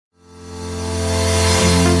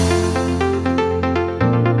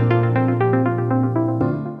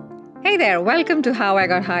there. Welcome to How I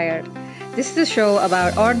Got Hired. This is a show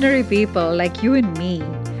about ordinary people like you and me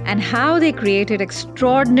and how they created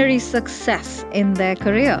extraordinary success in their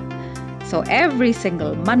career. So every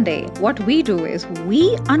single Monday, what we do is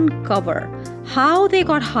we uncover how they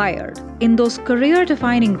got hired in those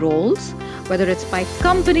career-defining roles, whether it's by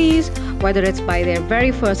companies, whether it's by their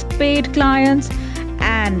very first paid clients,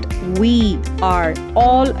 and we are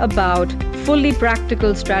all about fully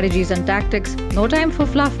practical strategies and tactics. No time for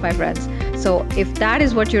fluff, my friends. So if that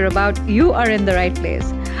is what you're about, you are in the right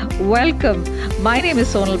place. Welcome. My name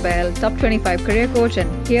is Sonal Bahl, Top 25 Career Coach,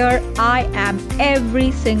 and here I am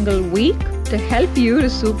every single week to help you to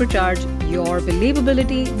supercharge your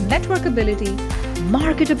believability, networkability,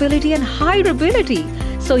 marketability, and hireability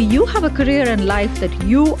so you have a career and life that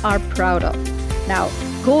you are proud of. Now,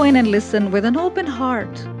 go in and listen with an open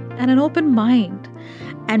heart and an open mind.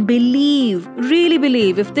 And believe, really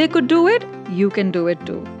believe, if they could do it, you can do it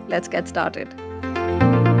too. Let's get started.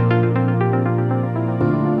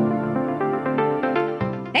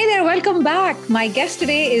 Hey there, welcome back. My guest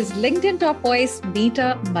today is LinkedIn top voice,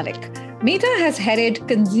 Meeta Malik. Meeta has headed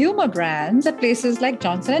consumer brands at places like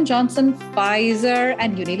Johnson & Johnson, Pfizer,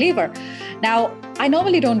 and Unilever. Now, I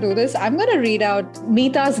normally don't do this. I'm going to read out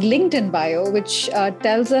Meeta's LinkedIn bio, which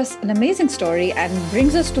tells us an amazing story and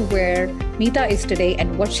brings us to where Meeta is today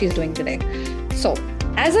and what she's doing today. So,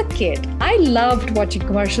 as a kid, I loved watching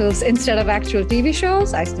commercials instead of actual TV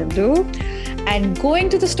shows. I still do. And going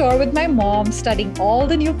to the store with my mom, studying all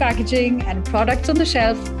the new packaging and products on the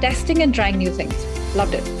shelf, testing and trying new things.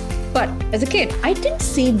 Loved it. But as a kid, I didn't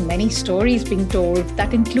see many stories being told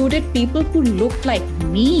that included people who looked like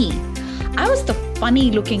me. I was the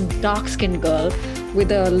funny-looking, dark-skinned girl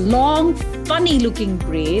with a long, funny-looking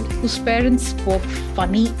braid whose parents spoke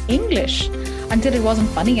funny English until it wasn't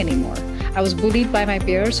funny anymore. I was bullied by my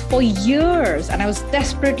peers for years, and I was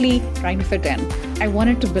desperately trying to fit in. I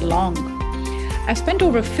wanted to belong. I've spent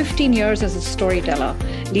over 15 years as a storyteller,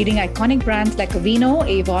 leading iconic brands like Aveeno,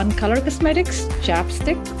 Avon, Color Cosmetics,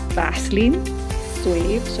 Chapstick, Vaseline,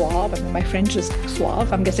 Suave, I mean, my French is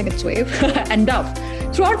Suave, I'm guessing it's Suave, and Dove.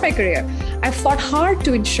 Throughout my career, I've fought hard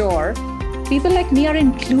to ensure people like me are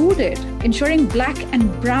included, ensuring Black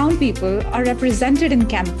and brown people are represented in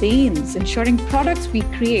campaigns, ensuring products we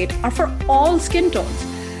create are for all skin tones,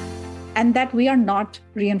 and that we are not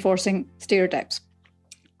reinforcing stereotypes.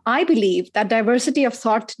 I believe that diversity of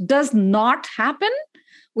thought does not happen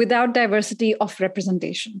without diversity of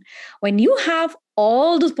representation. When you have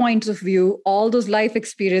all those points of view, all those life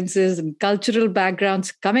experiences and cultural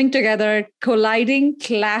backgrounds coming together, colliding,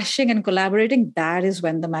 clashing, and collaborating, that is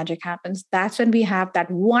when the magic happens. That's when we have that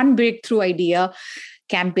one breakthrough idea,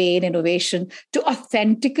 campaign, innovation to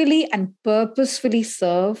authentically and purposefully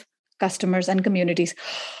serve customers and communities.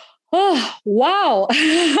 Oh, wow.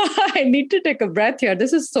 I need to take a breath here.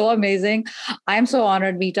 This is so amazing. I'm so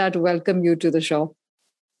honored, Meeta, to welcome you to the show.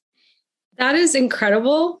 That is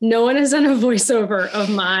incredible. No one has done a voiceover of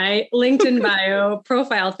my LinkedIn bio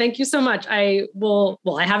profile. Thank you so much. I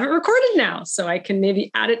have it recorded now, so I can maybe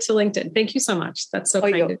add it to LinkedIn. Thank you so much. That's so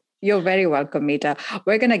kind. You're very welcome, Meeta.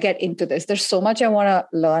 We're going to get into this. There's so much I want to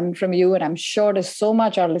learn from you, and I'm sure there's so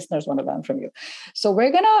much our listeners want to learn from you. So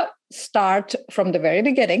we're going to start from the very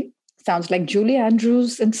beginning. Sounds like Julie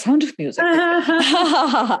Andrews in Sound of Music.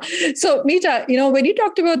 So, Meeta, when you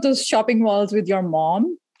talked about those shopping malls with your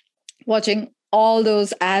mom, watching all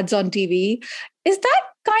those ads on TV, is that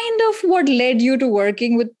kind of what led you to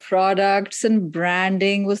working with products and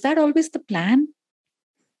branding? Was that always the plan?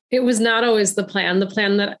 It was not always the plan. The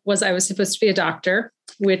plan that was I was supposed to be a doctor,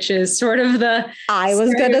 which is sort of the... I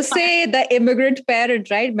was going to say the immigrant parent,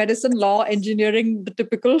 right? Medicine, law, engineering, the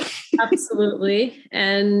typical. Absolutely.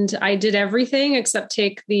 And I did everything except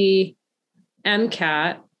take the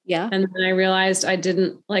MCAT. Yeah. And then I realized I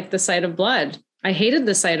didn't like the sight of blood. I hated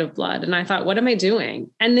the sight of blood. And I thought, what am I doing?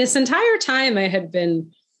 And this entire time I had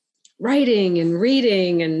been writing and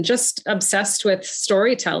reading and just obsessed with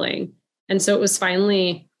storytelling. And so it was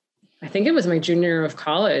finally, I think it was my junior year of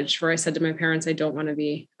college where I said to my parents, I don't want to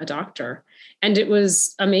be a doctor. And it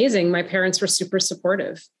was amazing. My parents were super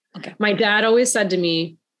supportive. Okay. My dad always said to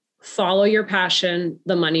me, follow your passion,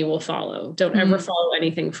 the money will follow. Don't ever follow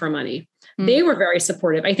anything for money. They were very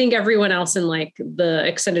supportive. I think everyone else in like the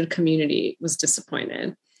extended community was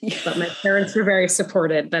disappointed, but my parents were very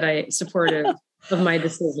supportive of my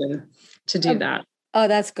decision to do that. Oh,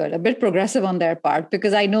 that's good. A bit progressive on their part,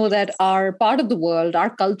 because I know that our part of the world, our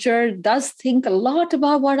culture does think a lot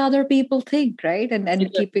about what other people think, right?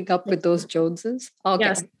 And keeping up with those Joneses. Okay.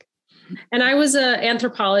 Yes. And I was an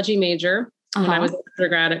anthropology major when I was an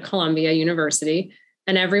undergrad at Columbia University,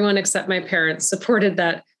 and everyone except my parents supported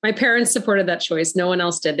that My parents supported that choice. No one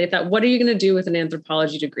else did. They thought, what are you going to do with an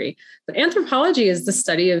anthropology degree? But anthropology is the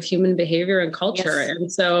study of human behavior and culture. Yes.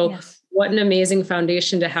 And so Yes. what an amazing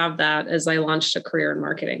foundation to have that as I launched a career in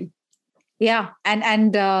marketing. Yeah.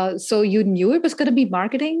 And so you knew it was going to be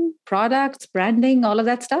marketing, products, branding, all of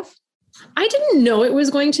that stuff? I didn't know it was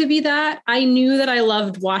going to be that. I knew that I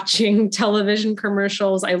loved watching television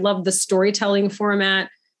commercials. I loved the storytelling format.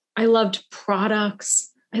 I loved products.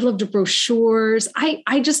 I loved brochures.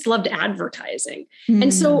 I just loved advertising.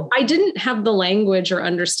 And so I didn't have the language or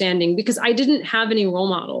understanding because I didn't have any role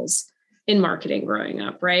models in marketing growing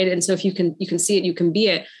up, right? And so if you can see it, you can be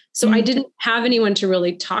it. So I didn't have anyone to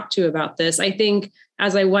really talk to about this. I think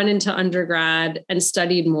as I went into undergrad and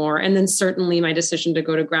studied more, and then certainly my decision to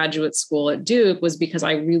go to graduate school at Duke was because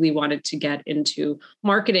I really wanted to get into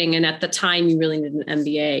marketing. And at the time, you really needed an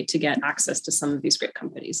MBA to get access to some of these great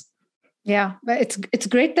companies. Yeah, but it's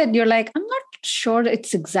great that you're like, I'm not sure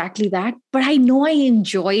it's exactly that, but I know I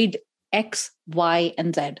enjoyed X, Y,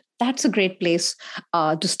 and Z. That's a great place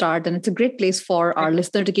to start. And it's a great place for our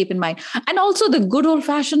listener to keep in mind. And also the good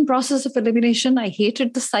old-fashioned process of elimination. I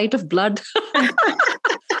hated the sight of blood.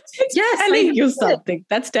 Yes, telling you something.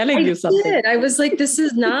 That's telling you something. I was like,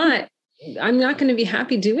 I'm not going to be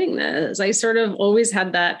happy doing this. I sort of always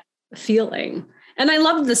had that feeling. And I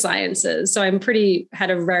loved the sciences. So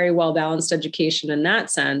had a very well-balanced education in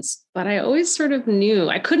that sense. But I always sort of knew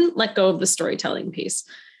I couldn't let go of the storytelling piece.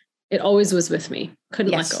 It always was with me.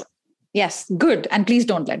 Couldn't let go. Yes, good. And please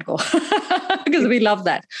don't let go because we love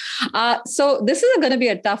that. So this is going to be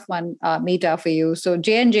a tough one, Meeta, for you. So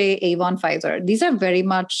J&J, Avon, Pfizer, these are very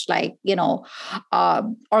much like,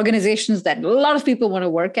 organizations that a lot of people want to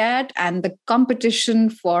work at. And the competition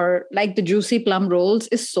for like the juicy plum roles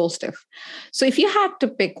is so stiff. So if you had to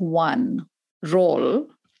pick one role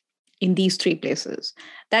in these three places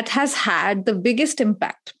that has had the biggest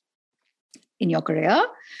impact in your career,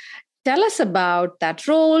 tell us about that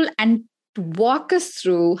role and walk us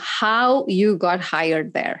through how you got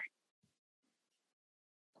hired there.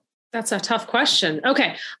 That's a tough question.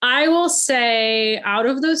 Okay. I will say out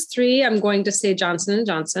of those three, I'm going to say Johnson &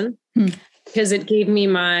 Johnson because it gave me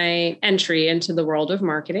my entry into the world of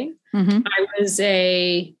marketing. Mm-hmm. I was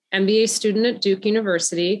a MBA student at Duke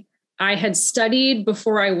University. I had studied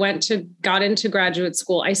before I got into graduate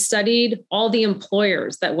school. I studied all the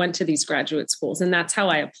employers that went to these graduate schools, and that's how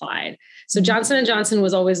I applied. So Johnson & Johnson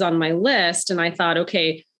was always on my list, and I thought,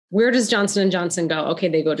 okay, where does Johnson & Johnson go? Okay,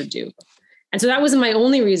 they go to Duke. And so that wasn't my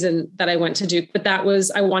only reason that I went to Duke, but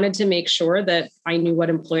I wanted to make sure that I knew what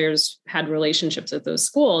employers had relationships with those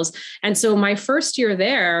schools. And so my first year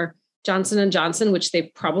there, Johnson & Johnson, which they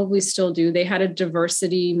probably still do, they had a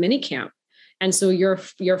diversity mini camp. And so your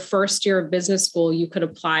first year of business school, you could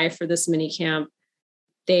apply for this mini camp.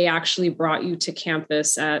 They actually brought you to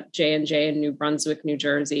campus at J&J in New Brunswick, New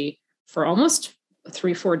Jersey for almost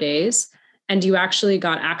 3-4 days. And you actually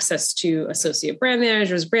got access to associate brand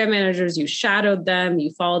managers, you shadowed them,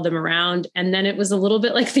 you followed them around. And then it was a little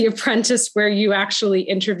bit like The Apprentice where you actually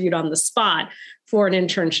interviewed on the spot for an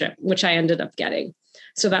internship, which I ended up getting.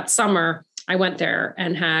 So that summer, I went there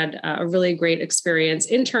and had a really great experience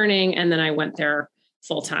interning. And then I went there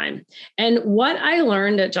full time. And what I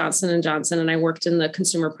learned at Johnson & Johnson, and I worked in the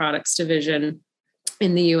consumer products division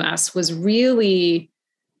in the US, was really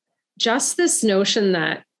just this notion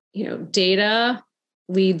that, data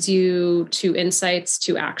leads you to insights,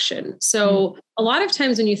 to action. So a lot of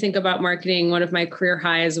times when you think about marketing, one of my career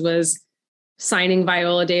highs was signing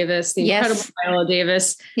Viola Davis, the incredible Viola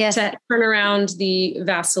Davis, to turn around the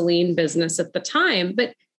Vaseline business at the time.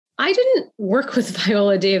 But I didn't work with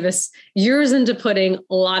Viola Davis years into putting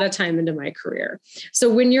a lot of time into my career.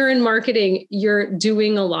 So when you're in marketing, you're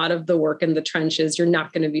doing a lot of the work in the trenches. You're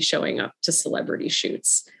not going to be showing up to celebrity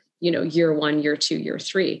shoots, year 1, year 2, year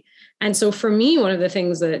 3. And so for me, one of the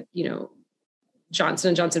things that,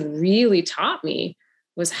 Johnson & Johnson really taught me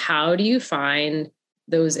was how do you find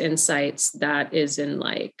those insights that is in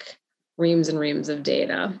like reams and reams of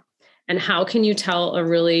data? And how can you tell a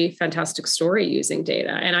really fantastic story using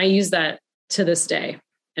data? And I use that to this day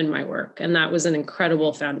in my work. And that was an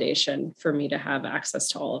incredible foundation for me to have access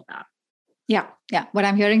to all of that. Yeah. Yeah. What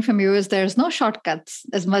I'm hearing from you is there's no shortcuts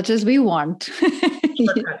as much as we want.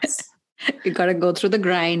 Shortcuts. You got to go through the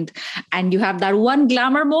grind, and you have that one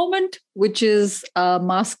glamour moment, which is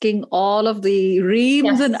masking all of the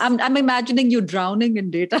reams. Yes. And I'm imagining you drowning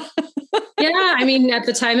in data. Yeah. I mean, at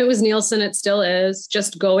the time it was Nielsen, it still is,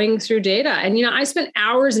 just going through data. And, I spent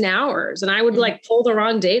hours and hours, and I would pull the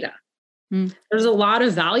wrong data. There's a lot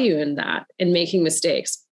of value in that, in making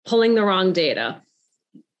mistakes, pulling the wrong data.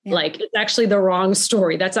 Yeah. It's actually the wrong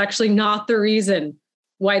story. That's actually not the reason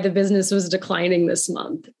why the business was declining this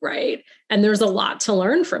month, right? And there's a lot to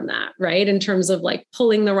learn from that, right? In terms of like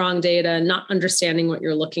pulling the wrong data, not understanding what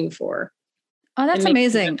you're looking for. Oh, that's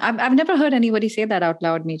amazing. I've never heard anybody say that out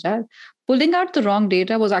loud, Meeta. Pulling out the wrong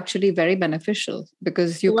data was actually very beneficial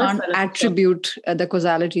because you can't attribute the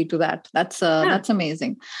causality to that. That's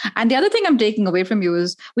amazing. And the other thing I'm taking away from you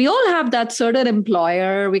is we all have that certain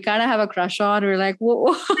employer we kind of have a crush on. We're like,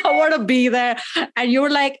 whoa, I want to be there. And you're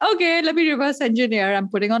like, okay, let me reverse engineer. I'm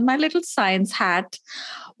putting on my little science hat.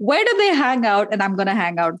 Where do they hang out? And I'm going to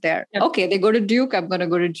hang out there. Yep. Okay, they go to Duke. I'm going to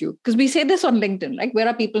go to Duke. Because we say this on LinkedIn, like, where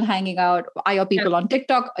are people hanging out? Are your people on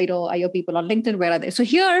TikTok? Are your people on LinkedIn? Where are they? So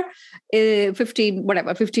here, 15,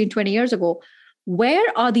 20 years ago, where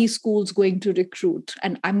are these schools going to recruit?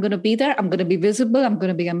 And I'm going to be there. I'm going to be visible. I'm going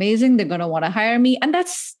to be amazing. They're going to want to hire me. And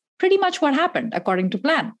that's pretty much what happened according to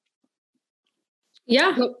plan.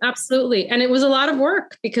 Yeah, absolutely. And it was a lot of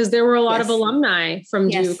work because there were a lot of alumni from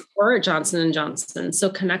Duke or Johnson & Johnson. So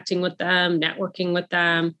connecting with them, networking with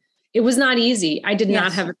them, it was not easy. I did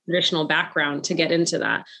not have a traditional background to get into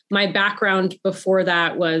that. My background before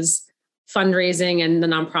that was fundraising and the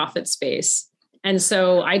nonprofit space. And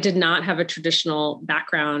so I did not have a traditional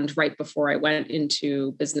background right before I went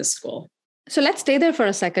into business school. So let's stay there for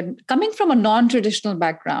a second. Coming from a non-traditional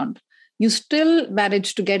background, you still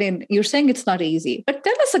managed to get in. You're saying it's not easy, but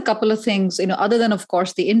tell us a couple of things, other than, of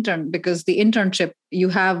course, the intern, because the internship, you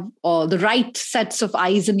have the right sets of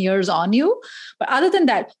eyes and ears on you. But other than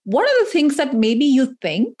that, what are the things that maybe you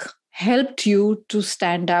think helped you to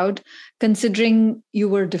stand out, considering you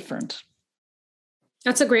were different?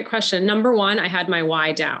 That's a great question. Number one, I had my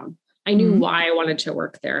why down. I knew why I wanted to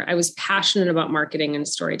work there. I was passionate about marketing and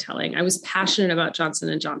storytelling. I was passionate about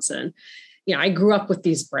Johnson & Johnson. I grew up with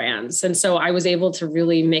these brands. And so I was able to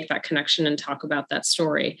really make that connection and talk about that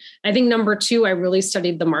story. I think number two, I really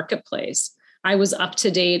studied the marketplace. I was up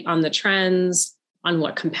to date on the trends, on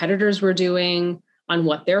what competitors were doing, on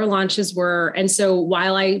what their launches were. And so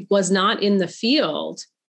while I was not in the field,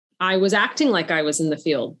 I was acting like I was in the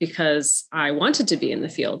field because I wanted to be in the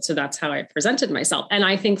field. So that's how I presented myself. And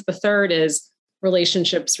I think the third is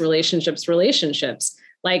relationships.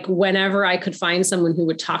 Like whenever I could find someone who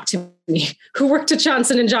would talk to me, who worked at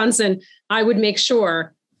Johnson & Johnson, I would make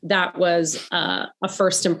sure that was a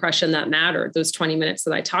first impression that mattered. Those 20 minutes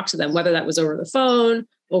that I talked to them, whether that was over the phone,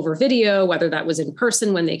 over video, whether that was in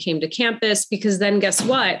person when they came to campus, because then guess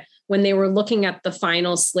what? When they were looking at the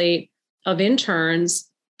final slate of interns,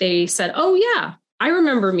 they said, oh yeah, I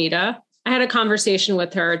remember Meeta. I had a conversation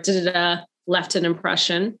with her, left an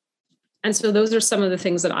impression. And so those are some of the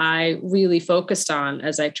things that I really focused on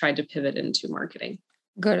as I tried to pivot into marketing.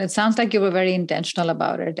 Good. It sounds like you were very intentional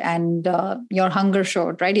about it. And your hunger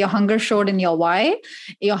showed, right? Your hunger showed in your why.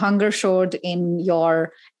 Your hunger showed in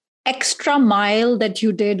your extra mile that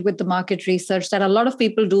you did with the market research that a lot of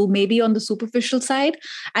people do, maybe on the superficial side.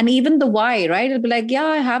 And even the why, right? It'll be like, yeah,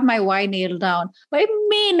 I have my why nailed down, but it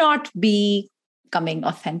may not be coming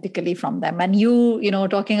authentically from them. And you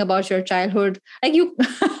talking about your childhood, like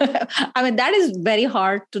I mean, that is very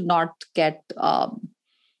hard to not get, to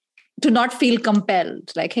not feel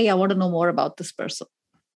compelled. Like, hey, I want to know more about this person.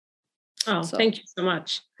 Oh, so, thank you so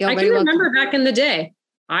much. I can remember back in the day,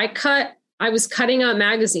 I was cutting out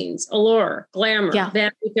magazines, Allure, Glamour,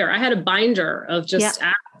 Vanity Fair. I had a binder of just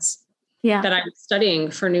ads that I was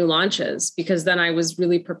studying for new launches, because then I was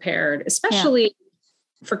really prepared, especially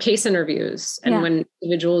for case interviews. And when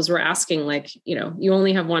individuals were asking, like, you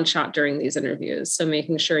only have one shot during these interviews. So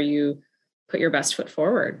making sure you put your best foot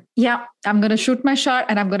forward. Yeah. I'm going to shoot my shot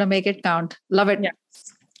and I'm going to make it count. Love it. Yes.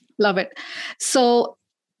 Love it. So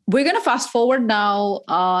we're going to fast forward now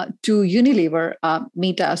to Unilever,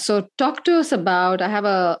 Meeta. So talk to us about, I have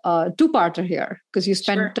a two-parter here because you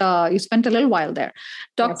spent a little while there.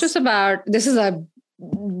 Talk to us about, this is a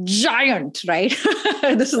giant, right?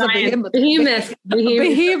 This is a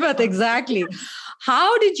behemoth, exactly.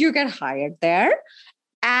 How did you get hired there?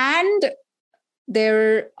 And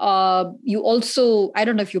there, you also, I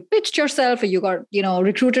don't know if you pitched yourself or you got,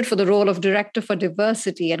 recruited for the role of director for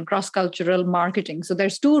diversity and cross-cultural marketing. So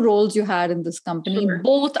there's two roles you had in this company. Sure.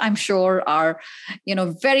 Both, I'm sure, are,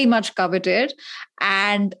 very much coveted,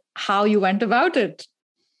 and how you went about it.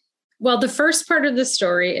 Well, the first part of the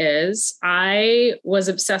story is I was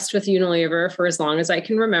obsessed with Unilever for as long as I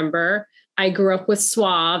can remember. I grew up with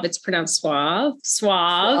Suave. It's pronounced Suave.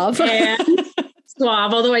 And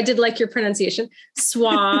Suave, although I did like your pronunciation.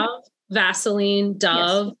 Suave, Vaseline,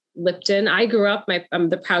 Dove, Lipton. I grew up, I'm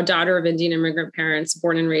the proud daughter of Indian immigrant parents,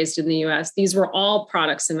 born and raised in the US. These were all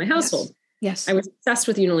products in my household. Yes. I was obsessed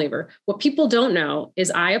with Unilever. What people don't know is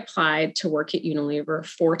I applied to work at Unilever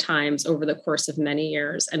 4 times over the course of many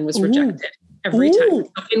years and was rejected every time.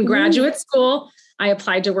 In graduate school, I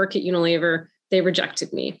applied to work at Unilever. They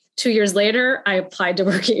rejected me. 2 years later, I applied to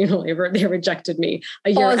work at Unilever. They rejected me. A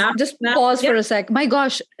year after Just pause for a sec. My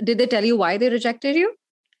gosh, did they tell you why they rejected you?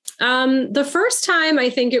 The first time, I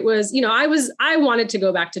think it was, I wanted to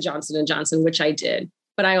go back to Johnson & Johnson, which I did,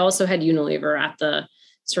 but I also had Unilever at the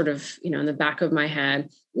sort of, in the back of my head.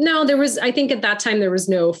 No, I think at that time, there was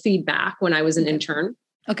no feedback when I was an intern.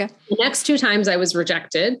 Okay. The next 2 times I was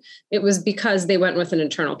rejected, it was because they went with an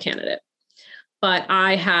internal candidate. But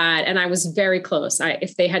I was very close.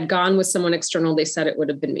 If they had gone with someone external, they said it would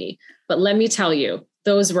have been me. But let me tell you,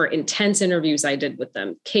 those were intense interviews I did with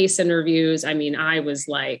them, case interviews. I mean, I was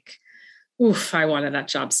like, oof, I wanted that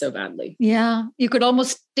job so badly. Yeah, you could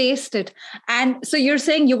almost taste it. And so you're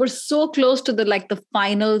saying you were so close to the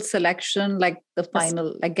final selection,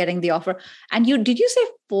 getting the offer. And did you say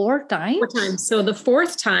 4 times? 4 times. So the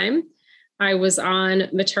 4th time I was on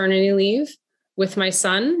maternity leave with my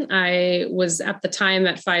son. I was at the time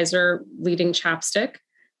at Pfizer leading Chapstick.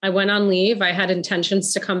 I went on leave. I had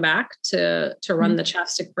intentions to come back to run the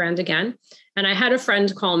Chapstick brand again. And I had a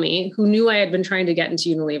friend call me who knew I had been trying to get into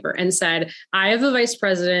Unilever and said, I have a vice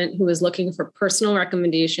president who is looking for personal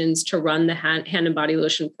recommendations to run the hand and body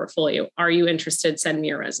lotion portfolio. Are you interested? Send me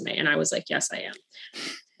your resume. And I was like, yes, I am.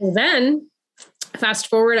 Well, then fast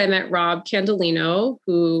forward, I met Rob Candelino,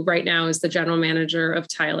 who right now is the general manager of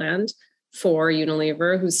Thailand for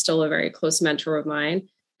Unilever, who's still a very close mentor of mine.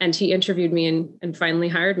 And he interviewed me and finally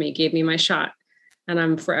hired me, gave me my shot. And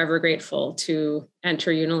I'm forever grateful to enter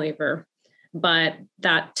Unilever. But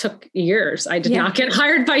that took years. I did not get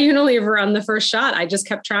hired by Unilever on the first shot. I just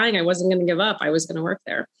kept trying. I wasn't going to give up. I was going to work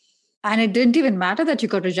there. And it didn't even matter that you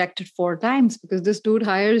got rejected 4 times because this dude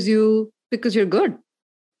hires you because you're good.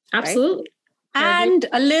 Absolutely. Right? And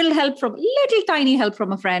a little tiny help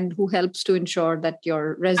from a friend who helps to ensure that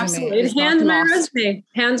your resume is not lost.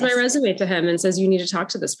 Hands my resume to him and says, you need to talk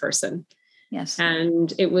to this person. Yes.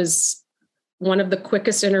 And it was one of the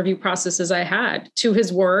quickest interview processes I had. To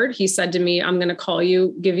his word, he said to me, I'm going to call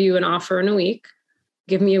you, give you an offer in a week.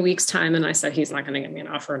 Give me a week's time. And I said, he's not going to give me an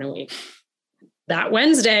offer in a week. That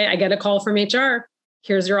Wednesday, I get a call from HR.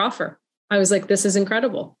 Here's your offer. I was like, this is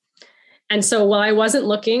incredible. And so while I wasn't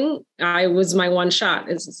looking, I was my one shot.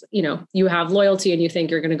 Is, you have loyalty and you think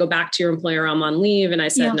you're going to go back to your employer. I'm on leave. And I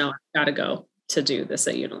said, no, I've got to go to do this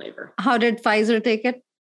at Unilever. How did Pfizer take it?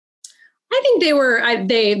 I think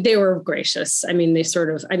they were gracious. I mean,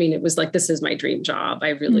 it was like, this is my dream job.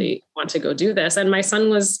 I really want to go do this. And my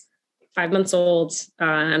son was 5 months old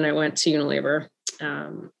and I went to Unilever.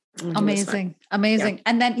 Amazing. Yeah.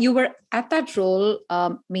 And then you were at that role,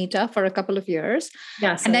 Meeta, for a couple of years.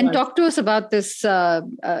 Yes. And then talk to us about this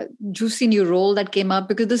juicy new role that came up,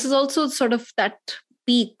 because this is also sort of that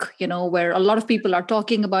peak, where a lot of people are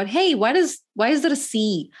talking about, hey, why is there a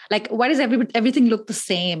C? Like, why does everything look the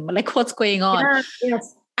same? Like, what's going on?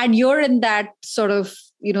 Yes. And you're in that sort of,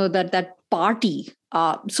 that party.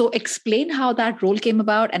 So explain how that role came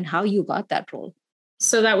about and how you got that role.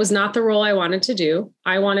 So that was not the role I wanted to do.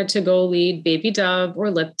 I wanted to go lead Baby Dove or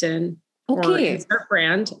Lipton or insert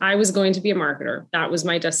brand. I was going to be a marketer. That was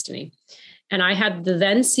my destiny. And I had the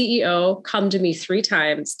then CEO come to me 3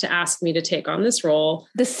 times to ask me to take on this role.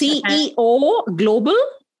 The CEO global?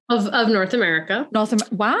 Of North America.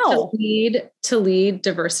 Wow. To lead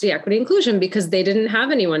diversity, equity, inclusion, because they didn't have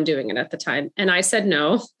anyone doing it at the time. And I said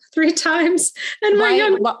no 3 times. And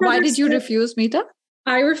why did you refuse, Meeta?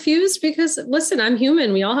 I refused because, listen, I'm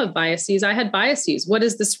human. We all have biases. I had biases. What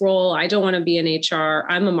is this role? I don't want to be in HR.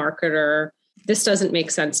 I'm a marketer. This doesn't make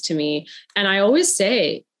sense to me. And I always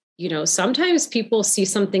say, sometimes people see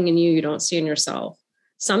something in you don't see in yourself.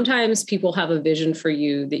 Sometimes people have a vision for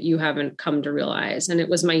you that you haven't come to realize. And it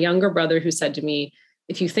was my younger brother who said to me,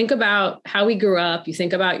 if you think about how we grew up, you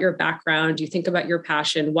think about your background, you think about your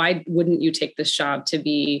passion, why wouldn't you take this job to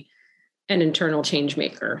be an internal change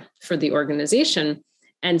maker for the organization?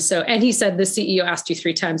 And he said, the CEO asked you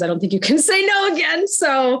 3 times. I don't think you can say no again.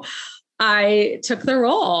 So I took the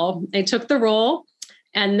role.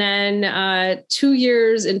 And then 2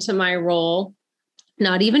 years into my role,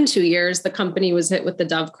 not even 2 years, the company was hit with the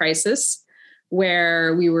Dove crisis,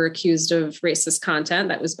 where we were accused of racist content.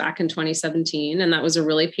 That was back in 2017. And that was a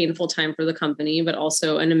really painful time for the company, but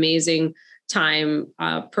also an amazing time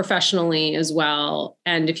professionally as well.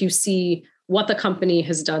 And if you see what the company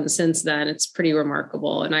has done since then, it's pretty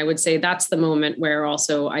remarkable. And I would say that's the moment where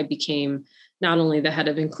also I became not only the head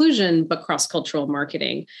of inclusion, but cross-cultural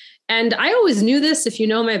marketing. And I always knew this. If you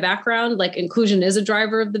know my background, like inclusion is a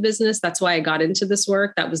driver of the business. That's why I got into this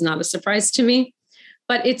work. That was not a surprise to me.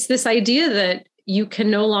 But it's this idea that you can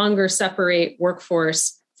no longer separate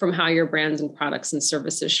workforce from how your brands and products and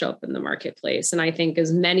services show up in the marketplace. And I think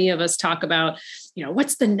as many of us talk about,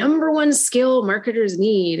 what's the number one skill marketers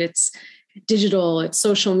need? It's digital, it's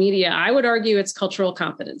social media. I would argue it's cultural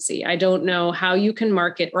competency. I don't know how you can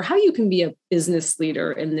market or how you can be a business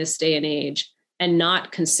leader in this day and age and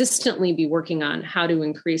not consistently be working on how to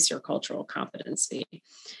increase your cultural competency.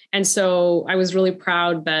 And so I was really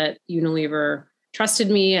proud that Unilever trusted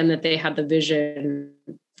me and that they had the vision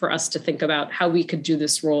for us to think about how we could do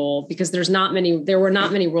this role, because there were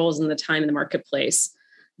not many roles in the time in the marketplace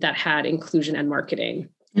that had inclusion and marketing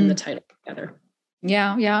in the title together.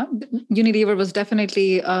 Yeah. Unilever was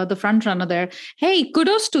definitely the front runner there. Hey,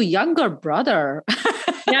 kudos to younger brother.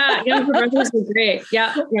 Yeah, younger brothers were great.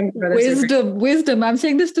 Yeah, younger brothers wisdom. I'm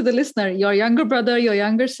saying this to the listener. Your younger brother, your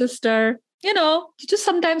younger sister, you just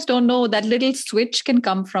sometimes don't know that little switch can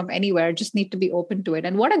come from anywhere. Just need to be open to it.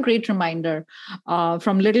 And what a great reminder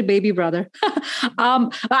from little baby brother.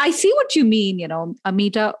 I see what you mean,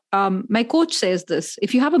 Amita. My coach says this: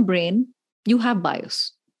 if you have a brain, you have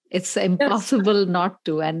bias. It's impossible not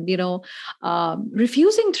to. And,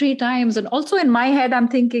 refusing 3 times. And also in my head, I'm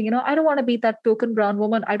thinking, I don't want to be that token brown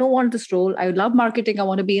woman. I don't want this role. I love marketing. I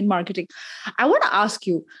want to be in marketing. I want to ask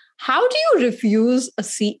you, how do you refuse a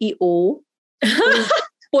CEO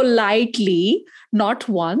politely, not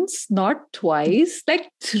once, not twice, like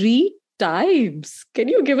 3 times? Can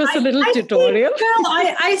you give us a little tutorial?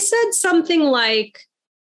 I said something like,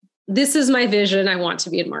 this is my vision. I want to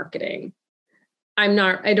be in marketing.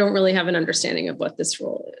 I don't really have an understanding of what this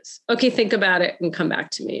role is. Okay, think about it and come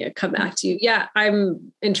back to me. I come back to you. Yeah,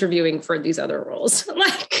 I'm interviewing for these other roles. And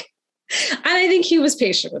I think he was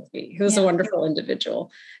patient with me. He was a wonderful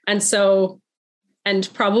individual. And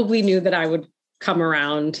probably knew that I would come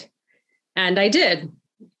around. And I did,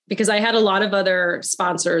 because I had a lot of other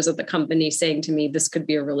sponsors at the company saying to me, this could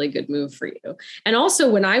be a really good move for you. And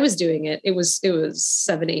also when I was doing it, it was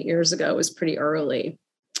 7-8 years ago. It was pretty early.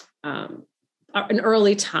 An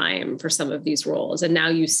early time for some of these roles. And now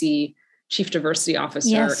you see Chief Diversity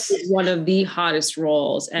Officer is one of the hottest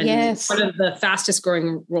roles and one of the fastest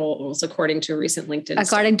growing roles, according to recent LinkedIn.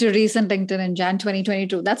 According to recent LinkedIn in Jan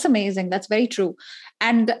 2022. That's amazing. That's very true.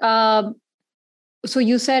 And so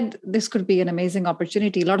you said this could be an amazing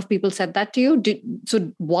opportunity. A lot of people said that to you.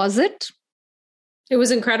 So was it? It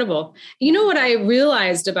was incredible. You know what I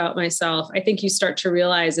realized about myself? I think you start to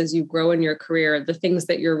realize as you grow in your career, the things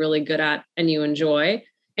that you're really good at and you enjoy,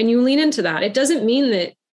 and you lean into that. It doesn't mean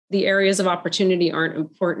that the areas of opportunity aren't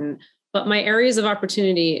important, but my areas of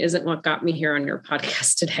opportunity isn't what got me here on your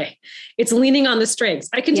podcast today. It's leaning on the strengths.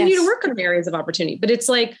 I continue to work on the areas of opportunity, but it's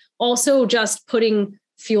like also just putting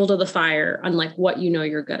fuel to the fire on what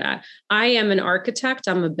you're good at. I am an architect.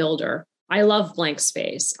 I'm a builder. I love blank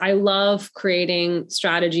space. I love creating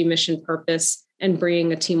strategy, mission, purpose, and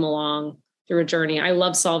bringing a team along through a journey. I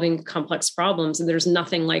love solving complex problems. And there's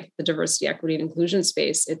nothing like the diversity, equity, and inclusion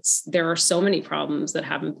space. There are so many problems that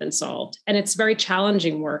haven't been solved. And it's very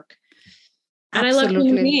challenging work. And Absolutely. I love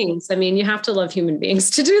human beings. I mean, you have to love human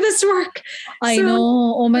beings to do this work. I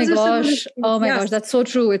know. Oh my gosh. Oh my gosh. That's so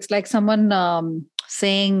true. It's like someone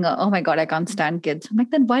saying, oh my God, I can't stand kids. I'm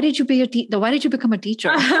like, then why did you become a teacher?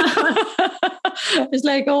 It's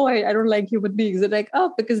like, oh, I don't like human beings. They're like,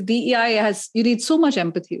 oh, because DEI you need so much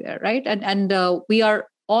empathy there, right? And we are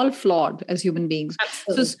all flawed as human beings.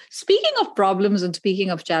 Absolutely. So speaking of problems and speaking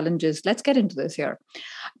of challenges, let's get into this here.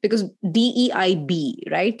 Because DEIB,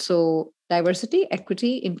 right? So diversity,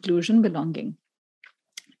 equity, inclusion, belonging.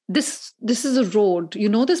 This is a road, you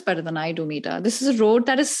know this better than I do, Meeta. This is a road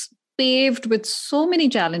that is paved with so many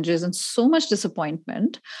challenges and so much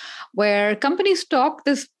disappointment, where companies talk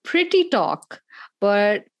this pretty talk,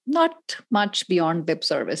 but not much beyond lip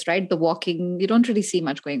service, right? The walking, you don't really see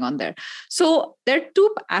much going on there. So there are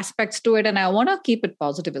 2 aspects to it, and I want to keep it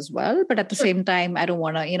positive as well. But at the same time, I don't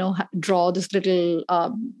want to, draw this little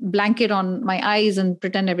blanket on my eyes and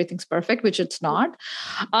pretend everything's perfect, which it's not.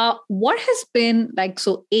 What has been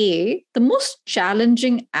the most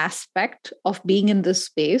challenging aspect of being in this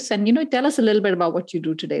space? And, tell us a little bit about what you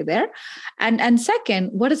do today there. And second,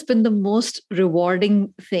 what has been the most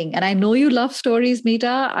rewarding thing? And I know you love stories,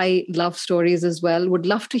 Meeta. I love stories as well. Would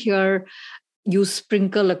love to hear you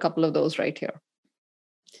sprinkle a couple of those right here.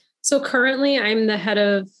 So currently I'm the head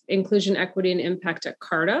of inclusion, equity, and impact at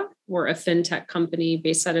Carta. We're a fintech company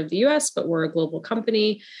based out of the US, but we're a global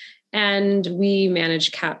company. And we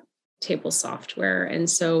manage table software. And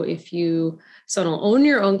so if you don't own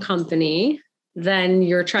your own company, then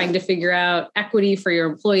you're trying to figure out equity for your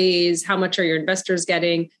employees. How much are your investors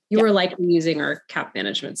getting? You are likely using our cap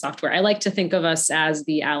management software. I like to think of us as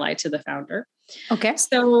the ally to the founder. Okay.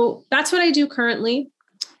 So that's what I do currently.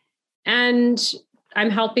 And I'm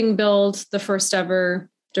helping build the first ever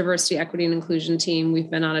diversity, equity, and inclusion team. We've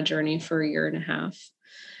been on a journey for a year and a half.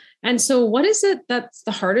 And so what is it that's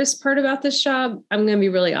the hardest part about this job? I'm going to be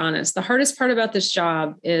really honest. The hardest part about this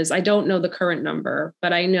job is I don't know the current number,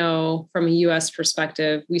 but I know from a US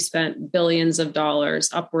perspective, we spent billions of dollars,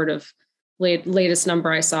 upward of latest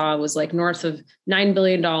number I saw was like north of $9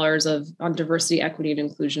 billion on diversity, equity, and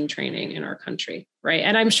inclusion training in our country, right?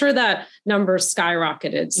 And I'm sure that number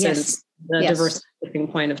skyrocketed since the diversity tipping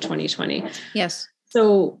point of 2020. Yes.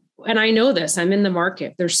 So, and I know this, I'm in the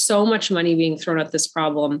market. There's so much money being thrown at this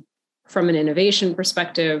problem from an innovation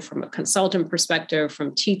perspective, from a consultant perspective,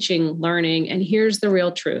 from teaching, learning. And here's the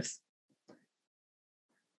real truth.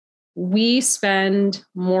 We spend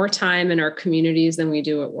more time in our communities than we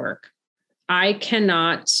do at work. I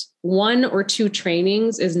cannot, 1 or 2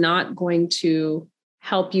 trainings is not going to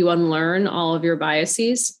help you unlearn all of your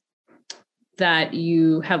biases that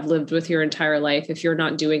you have lived with your entire life if you're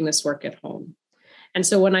not doing this work at home. And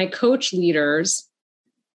so when I coach leaders,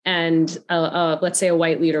 and let's say a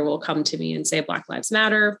white leader will come to me and say, Black Lives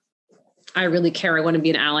Matter. I really care. I want to be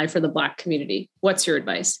an ally for the Black community. What's your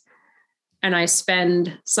advice? And I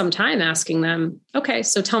spend some time asking them, okay,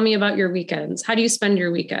 so tell me about your weekends. How do you spend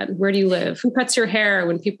your weekend? Where do you live? Who cuts your hair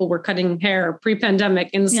when people were cutting hair pre-pandemic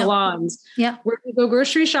in salons? Yeah. Where do you go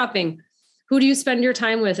grocery shopping? Who do you spend your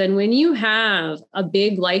time with? And when you have a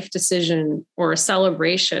big life decision or a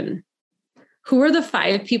celebration, who are the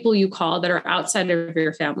 5 people you call that are outside of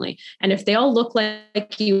your family? And if they all look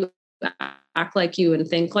like you, act like you, and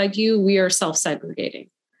think like you, we are self-segregating.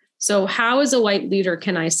 So how as a white leader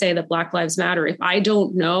can I say that Black Lives Matter if I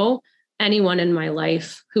don't know anyone in my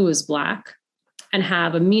life who is Black and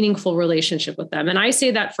have a meaningful relationship with them? And I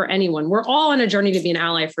say that for anyone. We're all on a journey to be an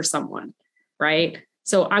ally for someone, right?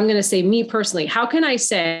 So I'm going to say me personally, how can I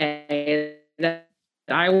say that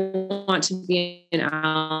I want to be an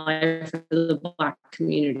ally for the Black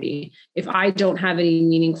community if I don't have any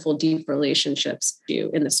meaningful, deep relationships to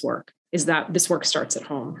do in this work? Is that this work starts at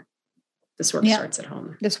home. This work starts at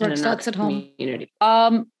home. This work starts at home. Community.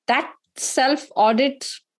 That self-audit,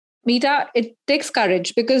 Meeta, it takes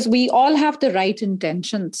courage because we all have the right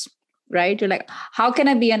intentions, right? You're like, how can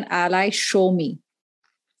I be an ally? Show me.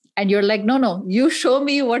 And you're like, no, you show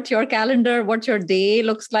me what your calendar, what your day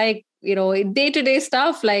looks like, day-to-day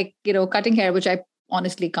stuff like, cutting hair, which I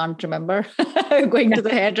honestly can't remember going to the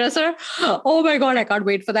hairdresser. Oh my God, I can't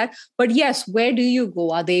wait for that. But yes, where do you go?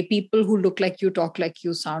 Are they people who look like you, talk like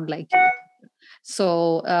you, sound like you?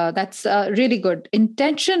 So that's really good.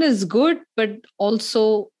 Intention is good, but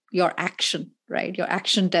also your action, right? Your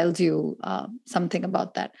action tells you something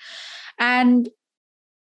about that. And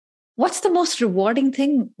what's the most rewarding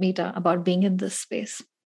thing, Meeta, about being in this space?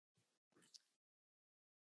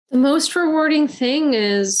 The most rewarding thing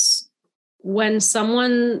is when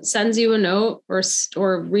someone sends you a note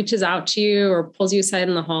or reaches out to you or pulls you aside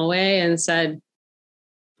in the hallway and said,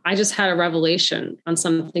 I just had a revelation on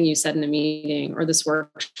something you said in a meeting or this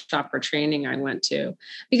workshop or training I went to.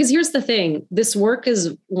 Because here's the thing, this work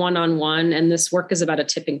is one-on-one and this work is about a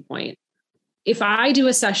tipping point. If I do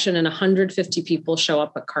a session and 150 people show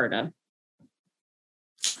up at Carta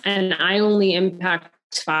and I only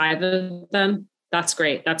impact 5 of them, that's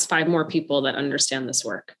great. That's 5 more people that understand this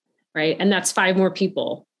work, right? And that's 5 more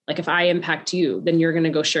people. Like if I impact you, then you're going to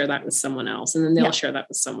go share that with someone else and then they'll share that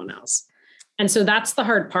with someone else. And so that's the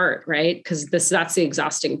hard part, right? Because that's the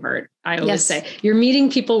exhausting part. I always say, you're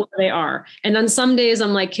meeting people where they are. And on some days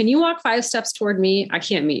I'm like, can you walk 5 steps toward me? I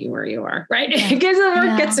can't meet you where you are, right? Because the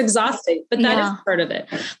work gets exhausting, but that is part of it.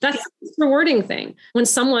 That's the rewarding thing. When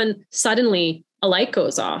someone suddenly a light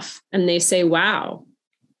goes off and they say, wow.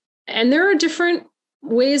 And there are different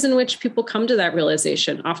ways in which people come to that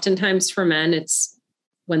realization. Oftentimes for men, it's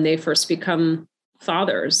when they first become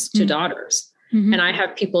fathers to daughters. Mm-hmm. And I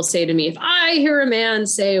have people say to me, if I hear a man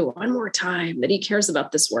say one more time that he cares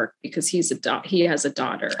about this work because he has a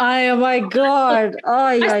daughter. Oh my God.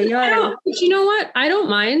 But you know what? I don't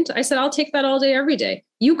mind. I said, I'll take that all day, every day.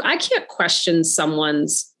 I can't question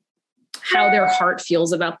how their heart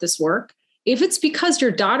feels about this work. If it's because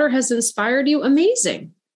your daughter has inspired you,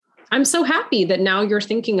 amazing. I'm so happy that now you're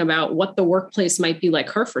thinking about what the workplace might be like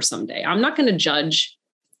her for someday. I'm not going to judge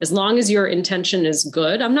as long as your intention is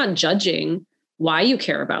good. I'm not judging why you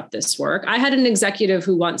care about this work. I had an executive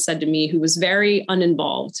who once said to me, who was very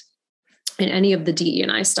uninvolved in any of the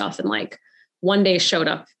DE&I stuff. And like one day showed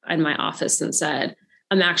up in my office and said,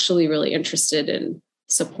 I'm actually really interested in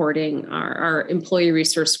supporting our employee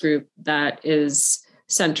resource group that is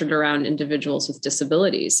centered around individuals with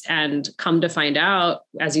disabilities. And come to find out,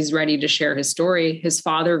 as he's ready to share his story, his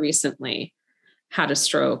father recently had a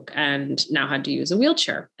stroke and now had to use a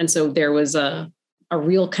wheelchair. And so there was a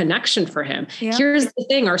real connection for him. Yeah. Here's the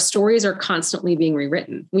thing, our stories are constantly being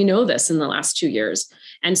rewritten. We know this in the last 2 years.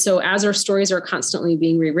 And so as our stories are constantly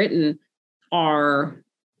being rewritten, our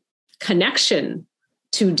connection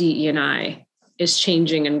to DE&I is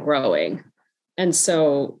changing and growing. And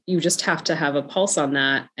so you just have to have a pulse on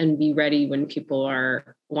that and be ready when people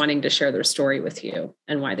are wanting to share their story with you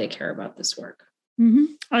and why they care about this work. Mm-hmm.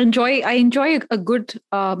 I enjoy a good,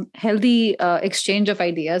 healthy exchange of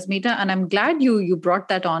ideas, Meeta, and I'm glad you brought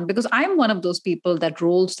that on, because I'm one of those people that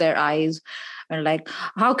rolls their eyes and like,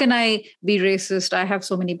 how can I be racist? I have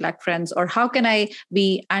so many Black friends, or how can I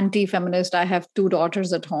be anti-feminist? I have 2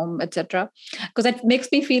 daughters at home, etc. Because that makes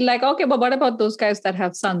me feel like, okay, but what about those guys that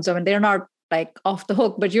have sons? I mean, they're not like off the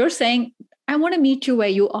hook. But you're saying, I want to meet you where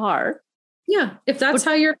you are. Yeah, if that's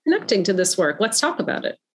how you're connecting to this work, let's talk about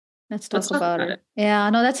it. Let's talk about it. Yeah,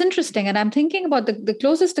 no, that's interesting. And I'm thinking about the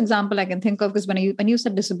closest example I can think of is when you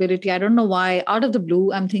said disability, I don't know why, out of the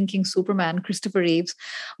blue, I'm thinking Superman, Christopher Reeves,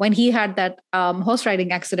 when he had that horse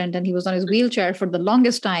riding accident and he was on his wheelchair for the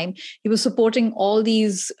longest time, he was supporting all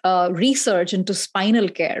these research into spinal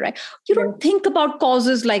care, right? You don't think about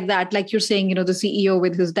causes like that, like you're saying, the CEO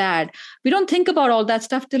with his dad. We don't think about all that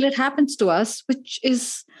stuff till it happens to us, which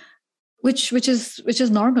is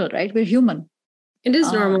normal, right? We're human. It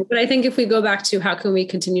is normal. But I think if we go back to how can we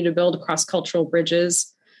continue to build cross-cultural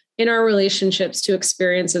bridges in our relationships to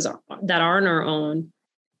experiences that aren't our own,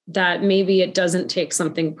 that maybe it doesn't take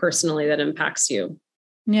something personally that impacts you.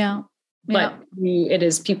 Yeah. But it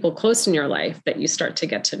is people close in your life that you start to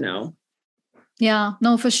get to know. Yeah,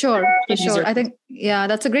 no, for sure. For sure. I think,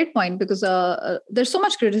 that's a great point, because there's so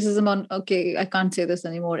much criticism on, okay, I can't say this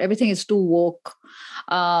anymore. Everything is too woke.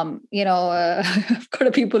 I've got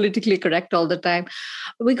to be politically correct all the time.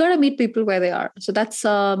 We got to meet people where they are. So that's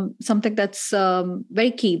something that's very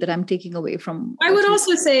key that I'm taking away from. I would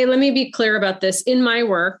also say, let me be clear about this. In my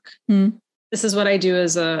work, this is what I do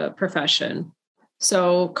as a profession.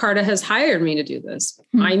 So Carta has hired me to do this.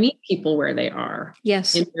 I meet people where they are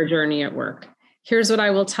in their journey at work. Here's what I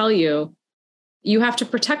will tell you. You have to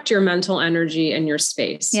protect your mental energy and your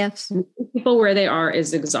space. Yes. Meeting people where they are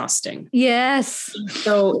is exhausting. Yes.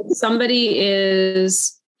 So if somebody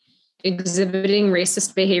is exhibiting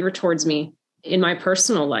racist behavior towards me in my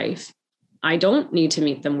personal life, I don't need to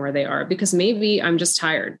meet them where they are, because maybe I'm just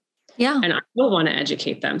tired. Yeah. And I don't want to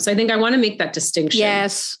educate them. So I think I want to make that distinction.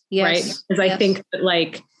 Yes. Right. Because I think that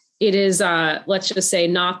like it is, let's just say,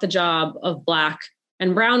 not the job of Black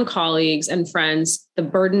and brown colleagues and friends. The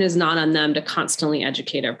burden is not on them to constantly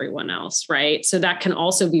educate everyone else. Right. So that can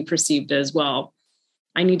also be perceived as, well,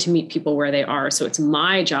 I need to meet people where they are. So it's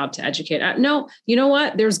my job to educate. No, you know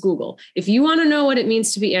what? There's Google. If you want to know what it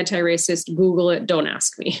means to be anti-racist, Google it. Don't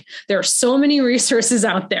ask me. There are so many resources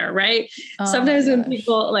out there, right? Sometimes when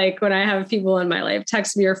people, like when I have people in my life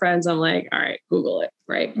text me or friends, I'm like, all right, Google it.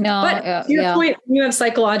 Right. No, but to your point, you have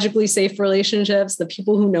psychologically safe relationships. The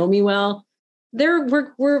people who know me well, they're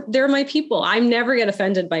my people. I'm never get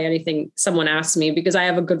offended by anything someone asks me, because I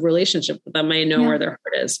have a good relationship with them. I know where their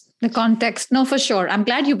heart is. The context. No, for sure. I'm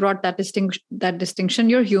glad you brought that distinction.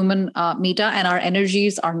 You're human, Meeta, and our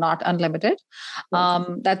energies are not unlimited.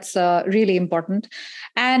 That's really important.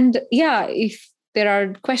 And if there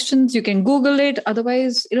are questions, you can Google it.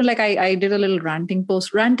 Otherwise, like I did a little ranting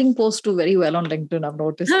post. Ranting posts do very well on LinkedIn, I've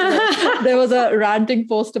noticed. There was a ranting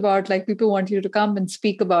post about like people want you to come and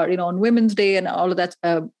speak about, on Women's Day and all of that,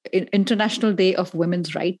 International Day of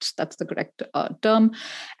Women's Rights. That's the correct term.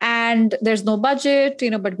 And there's no budget,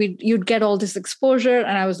 but you'd get all this exposure.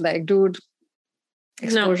 And I was like, dude,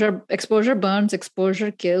 Exposure burns, exposure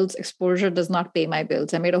kills, exposure does not pay my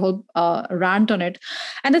bills. I made a whole rant on it.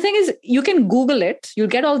 And the thing is, you can Google it, you'll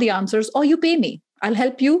get all the answers, or you pay me. I'll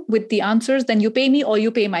help you with the answers, then you pay me or you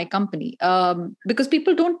pay my company. Because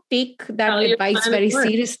people don't take that advice very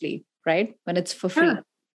seriously, right? When it's for free.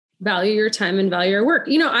 Value your time and value your work.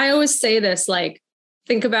 I always say this, like,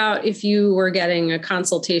 think about if you were getting a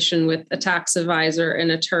consultation with a tax advisor, an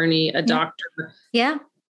attorney, a doctor. Yeah.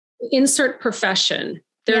 Insert profession,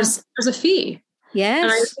 there's a fee. Yes.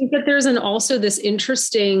 And I think that there's also this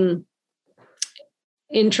interesting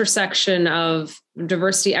intersection of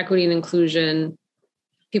diversity, equity, and inclusion,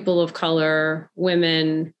 people of color,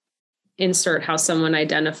 women, insert how someone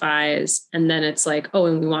identifies. And then it's like, oh,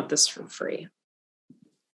 and we want this for free.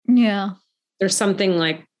 Yeah. There's something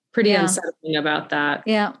like pretty Yeah. unsettling about that.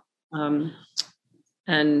 Yeah.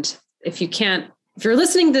 And if you're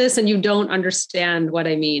listening to this and you don't understand what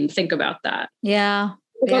I mean, think about that. Yeah.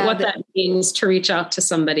 Think about what that means to reach out to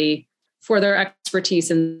somebody for their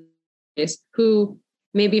expertise in this, who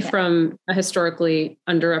may be from a historically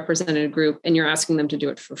underrepresented group, and you're asking them to do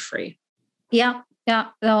it for free. Yeah. Yeah,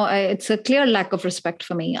 no, it's a clear lack of respect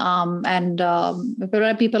for me. And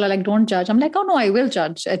people are like, "Don't judge." I'm like, "Oh no, I will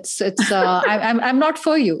judge." It's. I'm not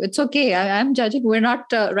for you. It's okay. I'm judging. We're not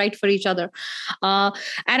right for each other. And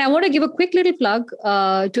I want to give a quick little plug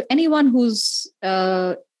to anyone who's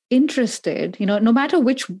interested. No matter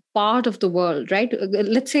which part of the world, right?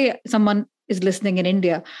 Let's say someone is listening in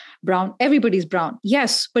India, brown, everybody's brown.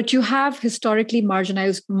 Yes, but you have historically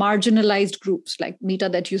marginalized groups like Meeta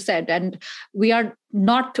that you said, and we are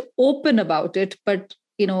not open about it, but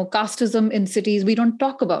casteism in cities, we don't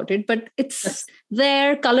talk about it, but it's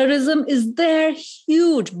there. Colorism is there,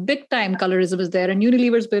 huge, big time colorism is there, and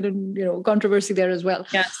Unilever's been in controversy there as well.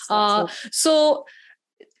 Yes. So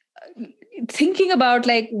thinking about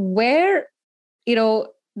like where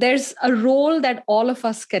there's a role that all of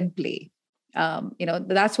us can play.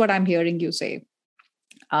 That's what I'm hearing you say.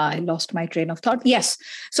 I lost my train of thought. Yes.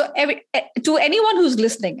 So to anyone who's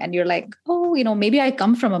listening and you're like, oh, maybe I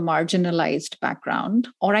come from a marginalized background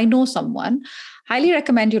or I know someone, highly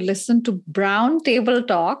recommend you listen to Brown Table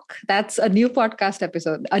Talk. That's a new podcast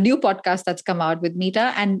episode, a new podcast that's come out with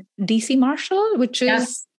Meeta and DC Marshall, which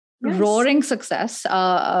is roaring success.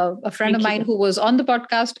 A friend of mine who was on the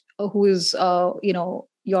podcast, who is,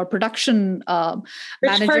 your production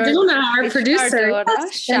manager. Parduna, our producer.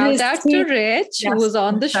 Shout out to Rich, who was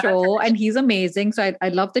on the show, and he's amazing. So I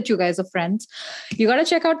love that you guys are friends. You got to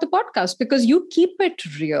check out the podcast because you keep it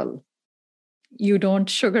real. You don't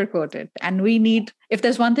sugarcoat it. And if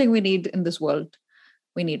there's one thing we need in this world,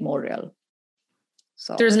 we need more real.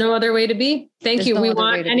 So there's no other way to be. Thank you. We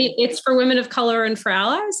want it's for women of color and for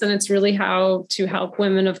allies. And it's really how to help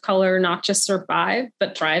women of color not just survive,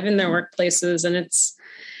 but thrive in their workplaces. And it's,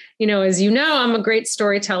 as I'm a great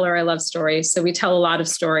storyteller. I love stories. So we tell a lot of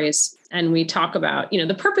stories and we talk about,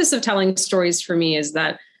 the purpose of telling stories for me is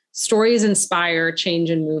that stories inspire, change,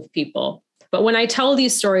 and move people. But when I tell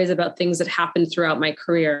these stories about things that happened throughout my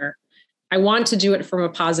career, I want to do it from a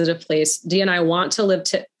positive place. Dee and I want to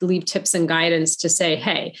leave tips and guidance to say,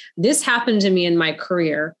 hey, this happened to me in my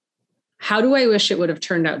career. How do I wish it would have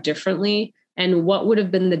turned out differently? And what would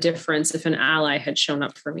have been the difference if an ally had shown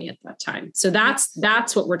up for me at that time? So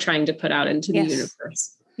that's what we're trying to put out into the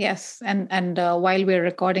universe. Yes. And while we're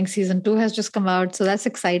recording, season 2 has just come out. So that's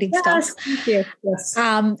exciting stuff. Thank you. Yes.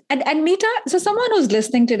 And Meeta, so someone who's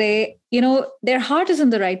listening today, their heart is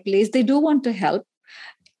in the right place. They do want to help.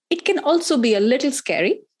 It can also be a little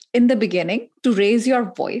scary in the beginning to raise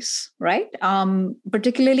your voice, right?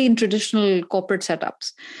 Particularly in traditional corporate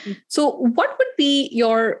setups. Mm-hmm. So what would be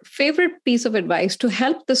your favorite piece of advice to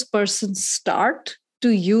help this person start to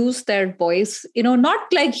use their voice? Not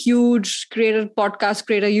like huge, create a podcast,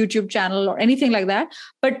 create a YouTube channel or anything like that,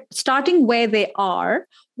 but starting where they are,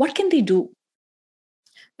 what can they do?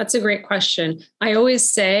 That's a great question. I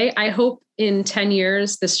always say, I hope in 10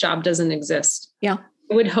 years, this job doesn't exist. Yeah.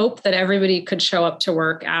 I would hope that everybody could show up to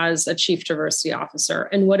work as a chief diversity officer.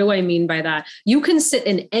 And what do I mean by that? You can sit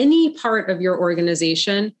in any part of your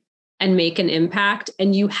organization and make an impact,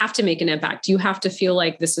 and you have to make an impact. You have to feel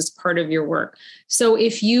like this is part of your work. So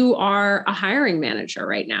if you are a hiring manager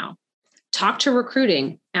right now, talk to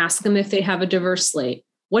recruiting, ask them if they have a diverse slate.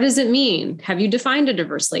 What does it mean? Have you defined a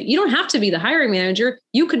diverse slate? You don't have to be the hiring manager.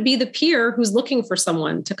 You could be the peer who's looking for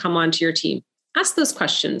someone to come onto your team. Ask those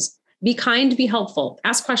questions. Be kind, be helpful.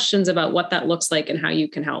 Ask questions about what that looks like and how you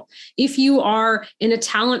can help. If you are in a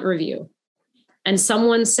talent review and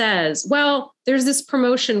someone says, well, there's this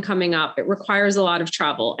promotion coming up, it requires a lot of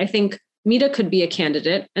travel. I think Meeta could be a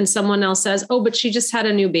candidate. And someone else says, oh, but she just had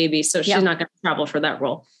a new baby, so she's not going to travel for that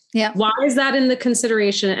role. Yeah. Why is that in the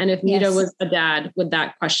consideration? And if Meeta was a dad, would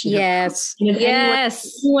that question Yes.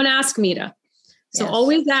 Anyone ask Meeta. So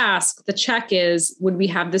always ask. The check is, would we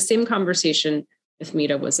have the same conversation if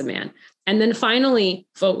Meeta was a man? And then finally,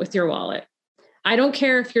 vote with your wallet. I don't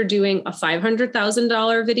care if you're doing a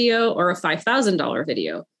 $500,000 video or a $5,000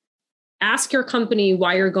 video. Ask your company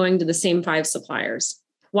why you're going to the same 5 suppliers.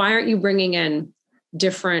 Why aren't you bringing in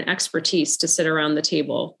different expertise to sit around the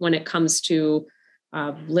table when it comes to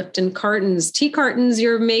Lipton cartons, tea cartons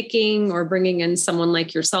you're making, or bringing in someone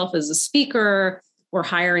like yourself as a speaker, or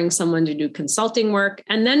hiring someone to do consulting work?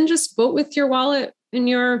 And then just vote with your wallet in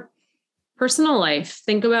your personal life.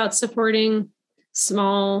 Think about supporting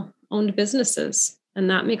small owned businesses. And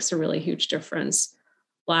that makes a really huge difference.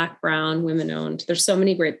 Black, brown, women owned. There's so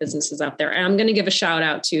many great businesses out there. And I'm going to give a shout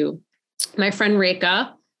out to my friend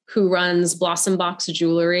Reka, who runs Blossom Box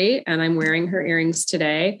Jewelry. And I'm wearing her earrings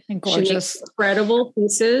today. And gorgeous. She makes incredible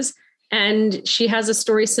pieces. And she has a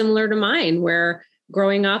story similar to mine where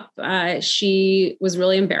growing up, she was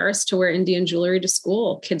really embarrassed to wear Indian jewelry to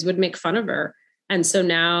school. Kids would make fun of her. And so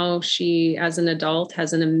now she, as an adult,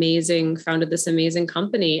 has founded this amazing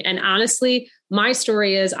company. And honestly, my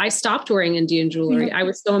story is I stopped wearing Indian jewelry. I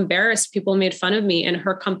was so embarrassed. People made fun of me, and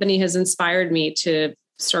her company has inspired me to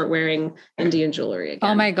start wearing Indian jewelry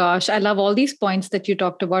again. Oh my gosh. I love all these points that you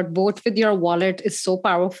talked about. Both with your wallet is so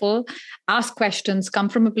powerful. Ask questions, come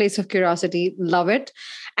from a place of curiosity. Love it.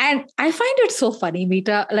 And I find it so funny,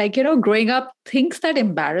 Meeta, like, growing up, things that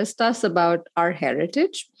embarrassed us about our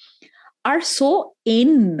heritage are so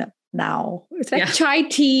in now. It's like chai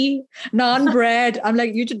tea, naan bread. I'm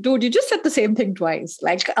like, you just said the same thing twice.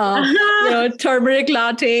 Like, turmeric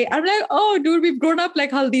latte. I'm like, oh, dude, we've grown up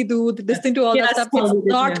like haldi doodh, listening to all that stuff. It's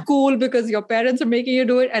not cool because your parents are making you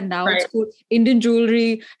do it. And now it's cool. Indian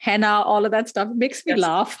jewelry, henna, all of that stuff. It makes me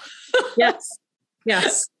laugh.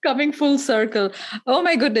 Yes. Coming full circle. Oh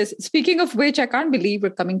my goodness. Speaking of which, I can't believe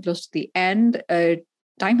we're coming close to the end.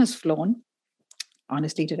 Time has flown,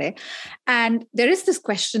 honestly, today. And there is this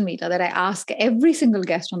question, Meeta, that I ask every single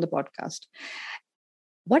guest on the podcast.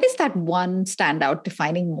 What is that one standout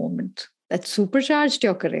defining moment that supercharged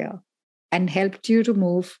your career and helped you to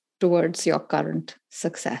move towards your current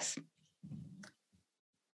success?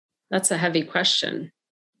 That's a heavy question.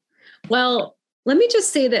 Well, let me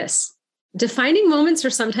just say this. Defining moments are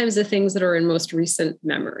sometimes the things that are in most recent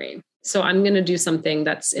memory. So I'm going to do something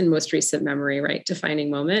that's in most recent memory, right? Defining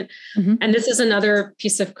moment. Mm-hmm. And this is another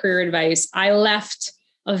piece of career advice. I left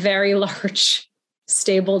a very large,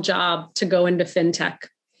 stable job to go into fintech.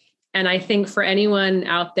 And I think for anyone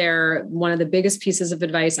out there, one of the biggest pieces of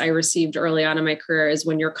advice I received early on in my career is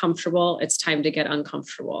when you're comfortable, it's time to get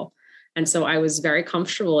uncomfortable. And so I was very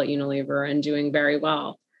comfortable at Unilever and doing very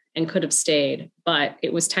well and could have stayed, but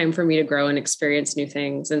it was time for me to grow and experience new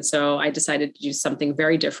things. And so I decided to do something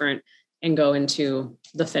very different and go into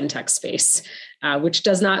the fintech space, which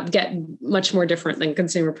does not get much more different than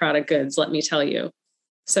consumer product goods, let me tell you.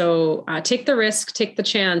 So take the risk, take the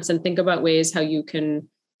chance, and think about ways how you can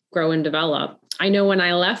grow and develop. I know when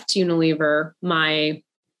I left Unilever, a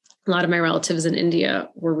lot of my relatives in India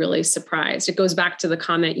were really surprised. It goes back to the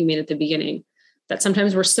comment you made at the beginning, that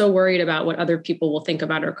sometimes we're so worried about what other people will think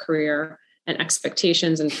about our career and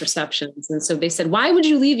expectations and perceptions. And so they said, why would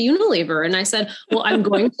you leave Unilever? And I said, well, I'm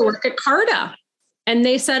going to work at Carta. And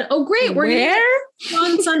they said, oh, great. We're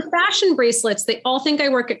going to on fashion bracelets. They all think I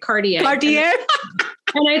work at Cartier.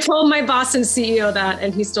 And I told my boss and CEO that,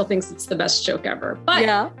 and he still thinks it's the best joke ever.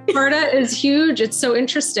 But Carta is huge. It's so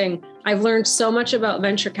interesting. I've learned so much about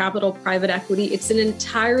venture capital, private equity. It's an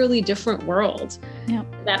entirely different world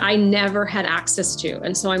that I never had access to.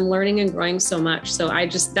 And so I'm learning and growing so much. So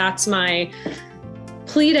that's my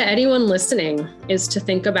plea to anyone listening, is to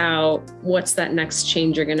think about what's that next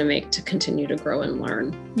change you're going to make to continue to grow and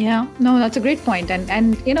learn. Yeah, no, that's a great point.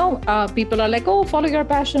 And people are like, oh, follow your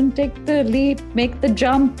passion, take the leap, make the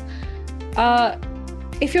jump.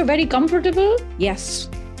 If you're very comfortable, yes,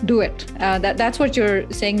 do it. That's what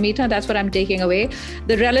you're saying, Meeta. That's what I'm taking away.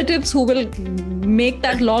 The relatives who will make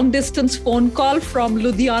that long distance phone call from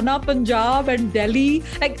Ludhiana, Punjab and Delhi,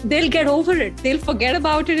 like, they'll get over it. They'll forget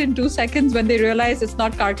about it in 2 seconds when they realize it's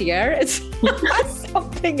not Cartier, it's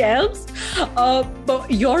something else. But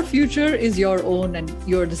your future is your own, and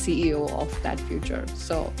you're the CEO of that future.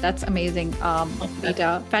 So that's amazing,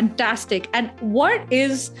 Meeta. Fantastic. And what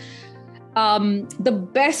is the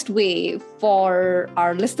best way for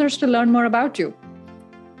our listeners to learn more about you?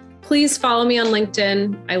 Please follow me on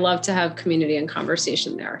LinkedIn. I love to have community and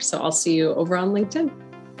conversation there. So I'll see you over on LinkedIn.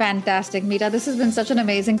 Fantastic, Meeta. This has been such an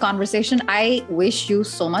amazing conversation. I wish you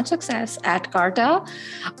so much success at Carta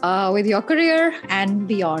with your career and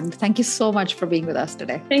beyond. Thank you so much for being with us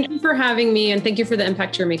today. Thank you for having me, and thank you for the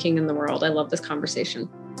impact you're making in the world. I love this conversation.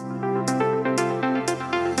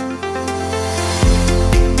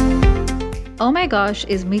 Oh my gosh,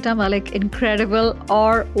 is Meeta Malik incredible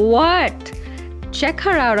or what? Check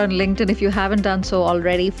her out on LinkedIn if you haven't done so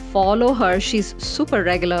already. Follow her. She's super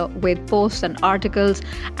regular with posts and articles.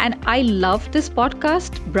 And I love this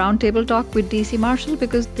podcast, Brown Table Talk with DC Marshall,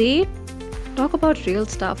 because they talk about real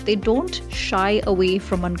stuff. They don't shy away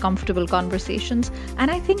from uncomfortable conversations.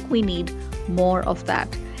 And I think we need more of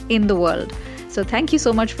that in the world. So thank you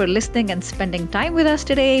so much for listening and spending time with us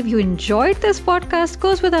today. If you enjoyed this podcast,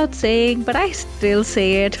 goes without saying, but I still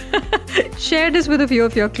say it. Share this with a few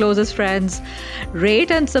of your closest friends. Rate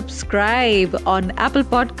and subscribe on Apple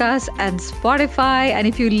Podcasts and Spotify. And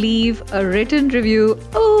if you leave a written review,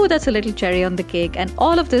 oh, that's a little cherry on the cake. And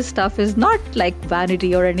all of this stuff is not like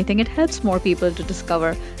vanity or anything. It helps more people to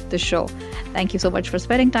discover the show. Thank you so much for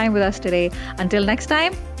spending time with us today. Until next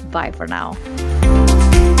time, bye for now.